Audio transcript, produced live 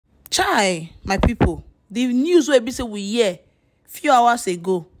Chai, my people, the news wey be say we hear few hours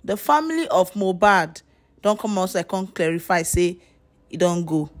ago, the family of Mohbad don't come outside, come clarify, say it don't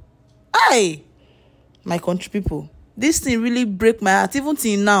go. Aye, my country people, this thing really break my heart. Even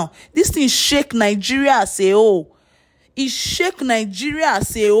till now, this thing shake Nigeria as a whole. It shake Nigeria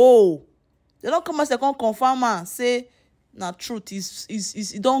as a whole. They don't come outside, come confirm and say na truth.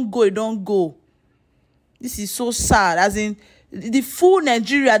 It don't go, it don't go. This is so sad. As in, the full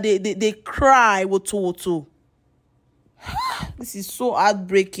Nigeria, they cry woto. This is so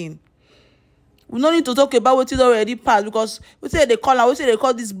heartbreaking. We don't need to talk about what is already passed, because we say they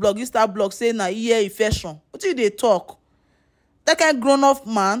call this blog, Insta blog, saying na ear infection. What did they talk? That kind of grown up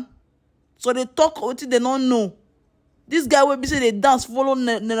man. So they talk what they don't know. This guy will be say they dance, follow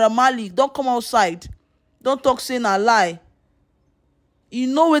Nawa. Don't come outside. Don't talk saying a lie. You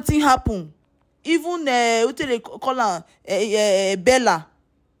know what thing happen. Even what they call her Bella.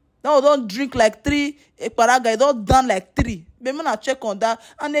 Now don't drink like 3 paraga, don't done like 3. But me not check on that.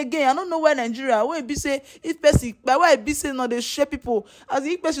 And again, I don't know where Nigeria, where it be say if person, by why it be say no they share people. As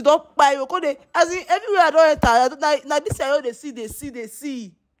if person don't buy you, as in everywhere I don't enter. Now this I they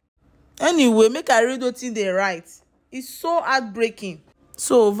see. Anyway, make I read what thing they write. It's so heartbreaking.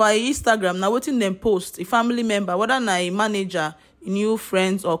 So via Instagram, now waiting them post a family member, whether na a manager, new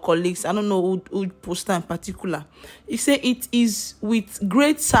friends or colleagues, I don't know who post in particular. He say it is with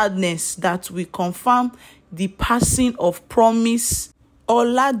great sadness that we confirm the passing of Promise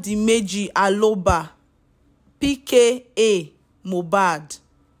Oladimeji Aloba, PKA Mohbad.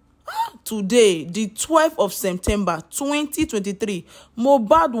 Today, the 12th of September 2023,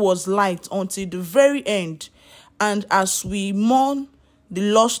 Mohbad was light until the very end, and as we mourn the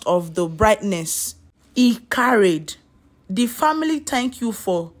loss of the brightness he carried, the family thank you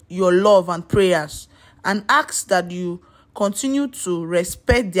for your love and prayers and ask that you continue to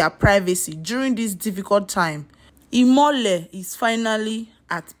respect their privacy during this difficult time. Imole is finally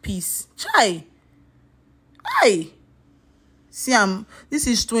at peace. Chai. Aye. See, this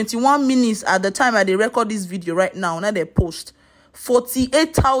is 21 minutes at the time I dey record this video right now. Now they post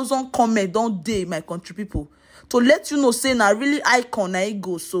 48,000 comments don't day, my country people. To let you know, say na really icon na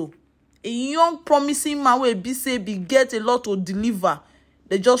go so. A young promising man will be say be get a lot to deliver.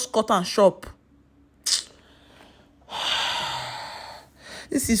 They just cut and shop.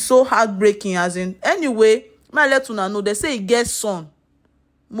 This is so heartbreaking. As in, anyway, my let una know they say he gets son.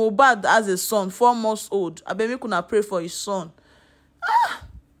 Mohbad has a son, 4 months old. I bet me could pray for his son.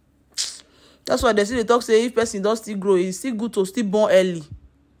 That's why they say they talk say if person does still grow, it's still good to still born early.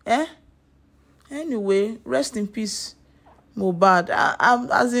 Anyway, rest in peace, Mohbad.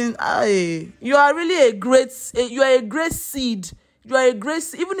 You are really a great seed. You are a great seed.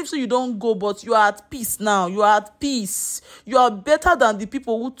 Even if so you don't go, but you are at peace now. You are at peace. You are better than the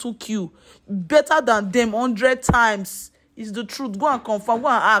people who took you. Better than them 100 times. It's the truth. Go and confirm. Go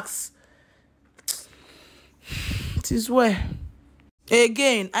and ask. It is where.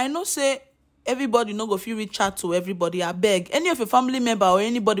 Again, I know say everybody no go fit reach out to everybody. I beg any of your family member or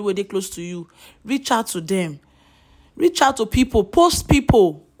anybody where they close to you, reach out to them. Reach out to people. Post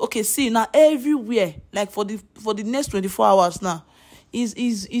people. Okay, see now everywhere. Like for the next 24 hours now,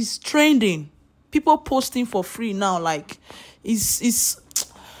 is trending. People posting for free now. Like is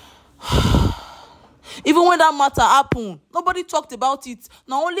even when that matter happened, nobody talked about it.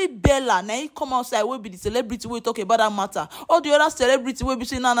 Now only Bella, now he come outside, will be the celebrity will talk about that matter. All the other celebrity will be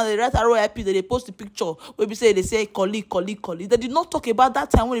saying, no, they write RIP, they post the picture, they say colleague. They did not talk about that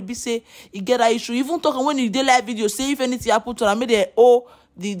time when they be say he get that issue. Even talking when he did live video, say if anything happened to them, made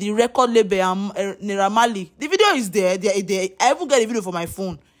the record label Naira Marley. The video is there. I even get the video for my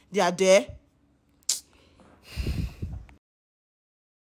phone. They are there.